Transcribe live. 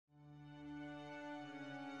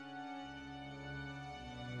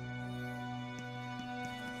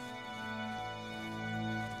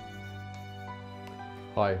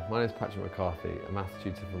Hi, my name is Patrick McCarthy, a maths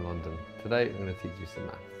tutor from London. Today I'm going to teach you some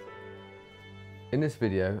maths. In this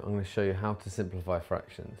video I'm going to show you how to simplify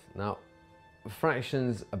fractions. Now,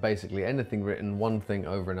 fractions are basically anything written one thing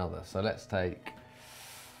over another. So let's take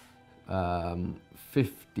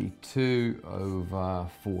 52 over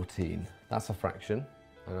 14. That's a fraction.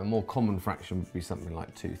 And a more common fraction would be something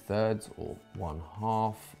like 2/3 or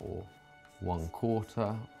 1/2 or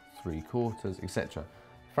 1/4, 3/4, etc.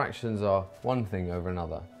 Fractions are one thing over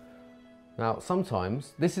another. Now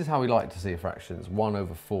sometimes, this is how we like to see fractions,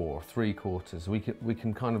 1/4, 3/4. We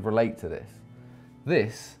can kind of relate to this.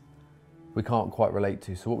 This, we can't quite relate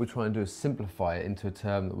to, so what we try and do is simplify it into a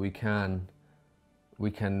term that we can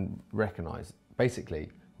recognise. Basically,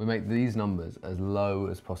 we make these numbers as low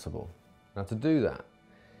as possible. Now to do that,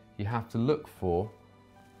 you have to look for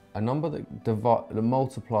a number that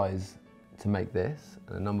multiplies to make this,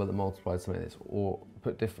 and a number that multiplies to make this, or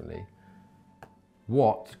put differently,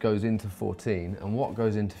 what goes into 14 and what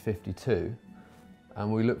goes into 52,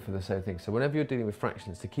 and we look for the same thing. So whenever you're dealing with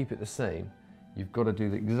fractions, to keep it the same, you've got to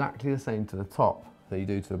do exactly the same to the top that you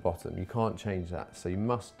do to the bottom. You can't change that, so you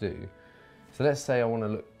must do. So let's say I want to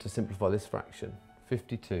look to simplify this fraction,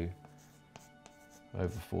 52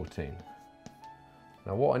 over 14.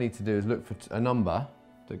 Now what I need to do is look for a number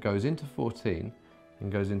that goes into 14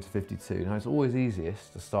 and goes into 52. Now it's always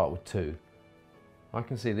easiest to start with 2. I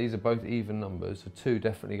can see these are both even numbers, so 2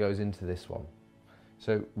 definitely goes into this one.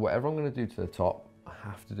 So whatever I'm going to do to the top, I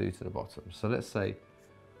have to do to the bottom. So let's say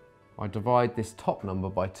I divide this top number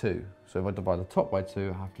by 2. So if I divide the top by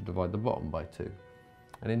 2, I have to divide the bottom by 2.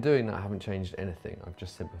 And in doing that, I haven't changed anything, I've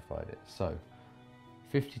just simplified it. So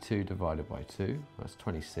 52 divided by 2, that's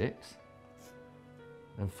 26.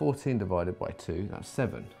 And 14 divided by 2, that's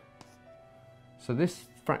 7. So this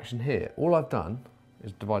fraction here, all I've done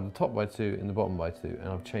is divide the top by 2 and the bottom by 2, and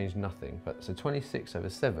I've changed nothing. But so 26 over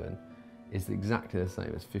 7 is exactly the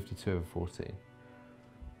same as 52 over 14.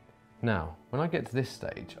 Now, when I get to this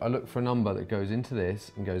stage, I look for a number that goes into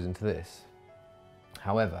this and goes into this.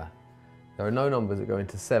 However, there are no numbers that go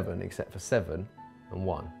into 7 except for 7 and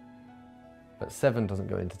 1. But 7 doesn't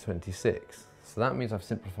go into 26. So that means I've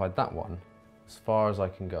simplified that one as far as I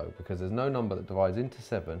can go, because there's no number that divides into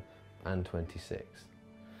 7 and 26.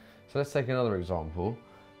 So let's take another example.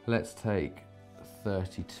 Let's take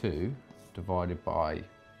 32 divided by,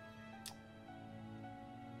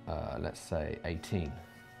 let's say 18.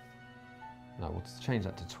 No, we'll change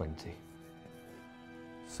that to 20.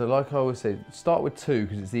 So like I always say, start with 2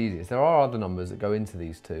 because it's the easiest. There are other numbers that go into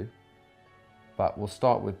these two, but we'll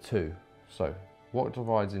start with 2. So what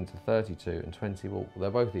divides into 32 and 20? Well, they're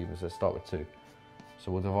both even, so let's start with 2.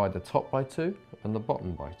 So we'll divide the top by 2 and the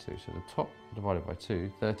bottom by 2. So the top divided by 2,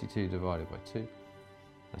 32 divided by 2,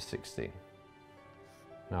 that's 16.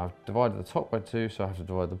 Now I've divided the top by 2, so I have to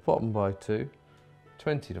divide the bottom by 2.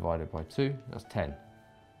 20 divided by 2, that's 10.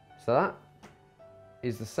 So that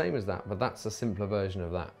is the same as that, but that's a simpler version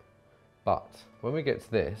of that. But when we get to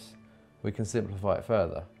this, we can simplify it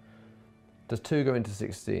further. Does 2 go into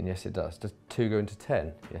 16? Yes, it does. Does 2 go into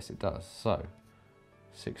 10? Yes, it does. So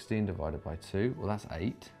 16 divided by 2, well that's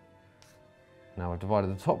 8. Now I've divided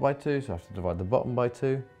the top by 2, so I have to divide the bottom by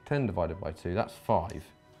 2. 10 divided by 2, that's 5.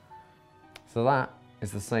 So that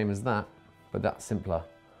is the same as that, but that's simpler.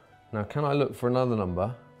 Now can I look for another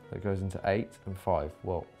number that goes into 8 and 5?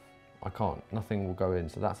 Well, I can't, nothing will go in,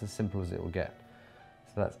 so that's as simple as it will get.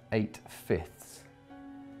 So that's 8/5.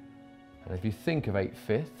 And if you think of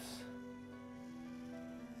 8/5,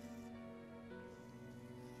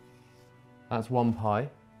 that's 1 pie,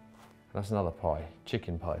 that's another pie,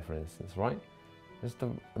 chicken pie for instance, right?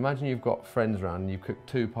 Imagine you've got friends around and you've cooked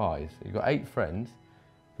 2 pies. You've got 8 friends,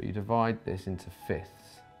 but you divide this into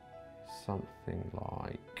fifths. Something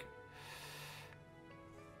like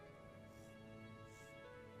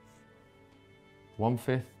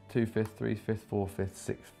 1/5, 2/5, 3/5, 4/5,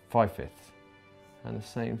 6, 5/5. And the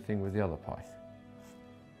same thing with the other pie.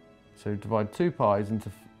 So divide 2 pies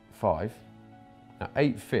into 5. Now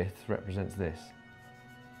 8/5 represents this.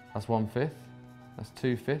 That's 1/5, that's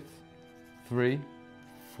 2/5, 3,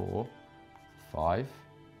 4, 5,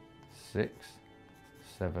 6,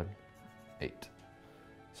 7, 8.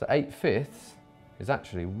 So 8/5 is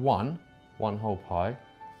actually 1 whole pie,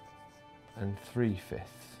 and 3/5.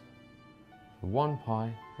 1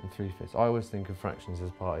 pie and 3/5. I always think of fractions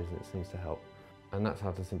as pies, and it seems to help. And that's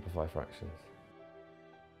how to simplify fractions.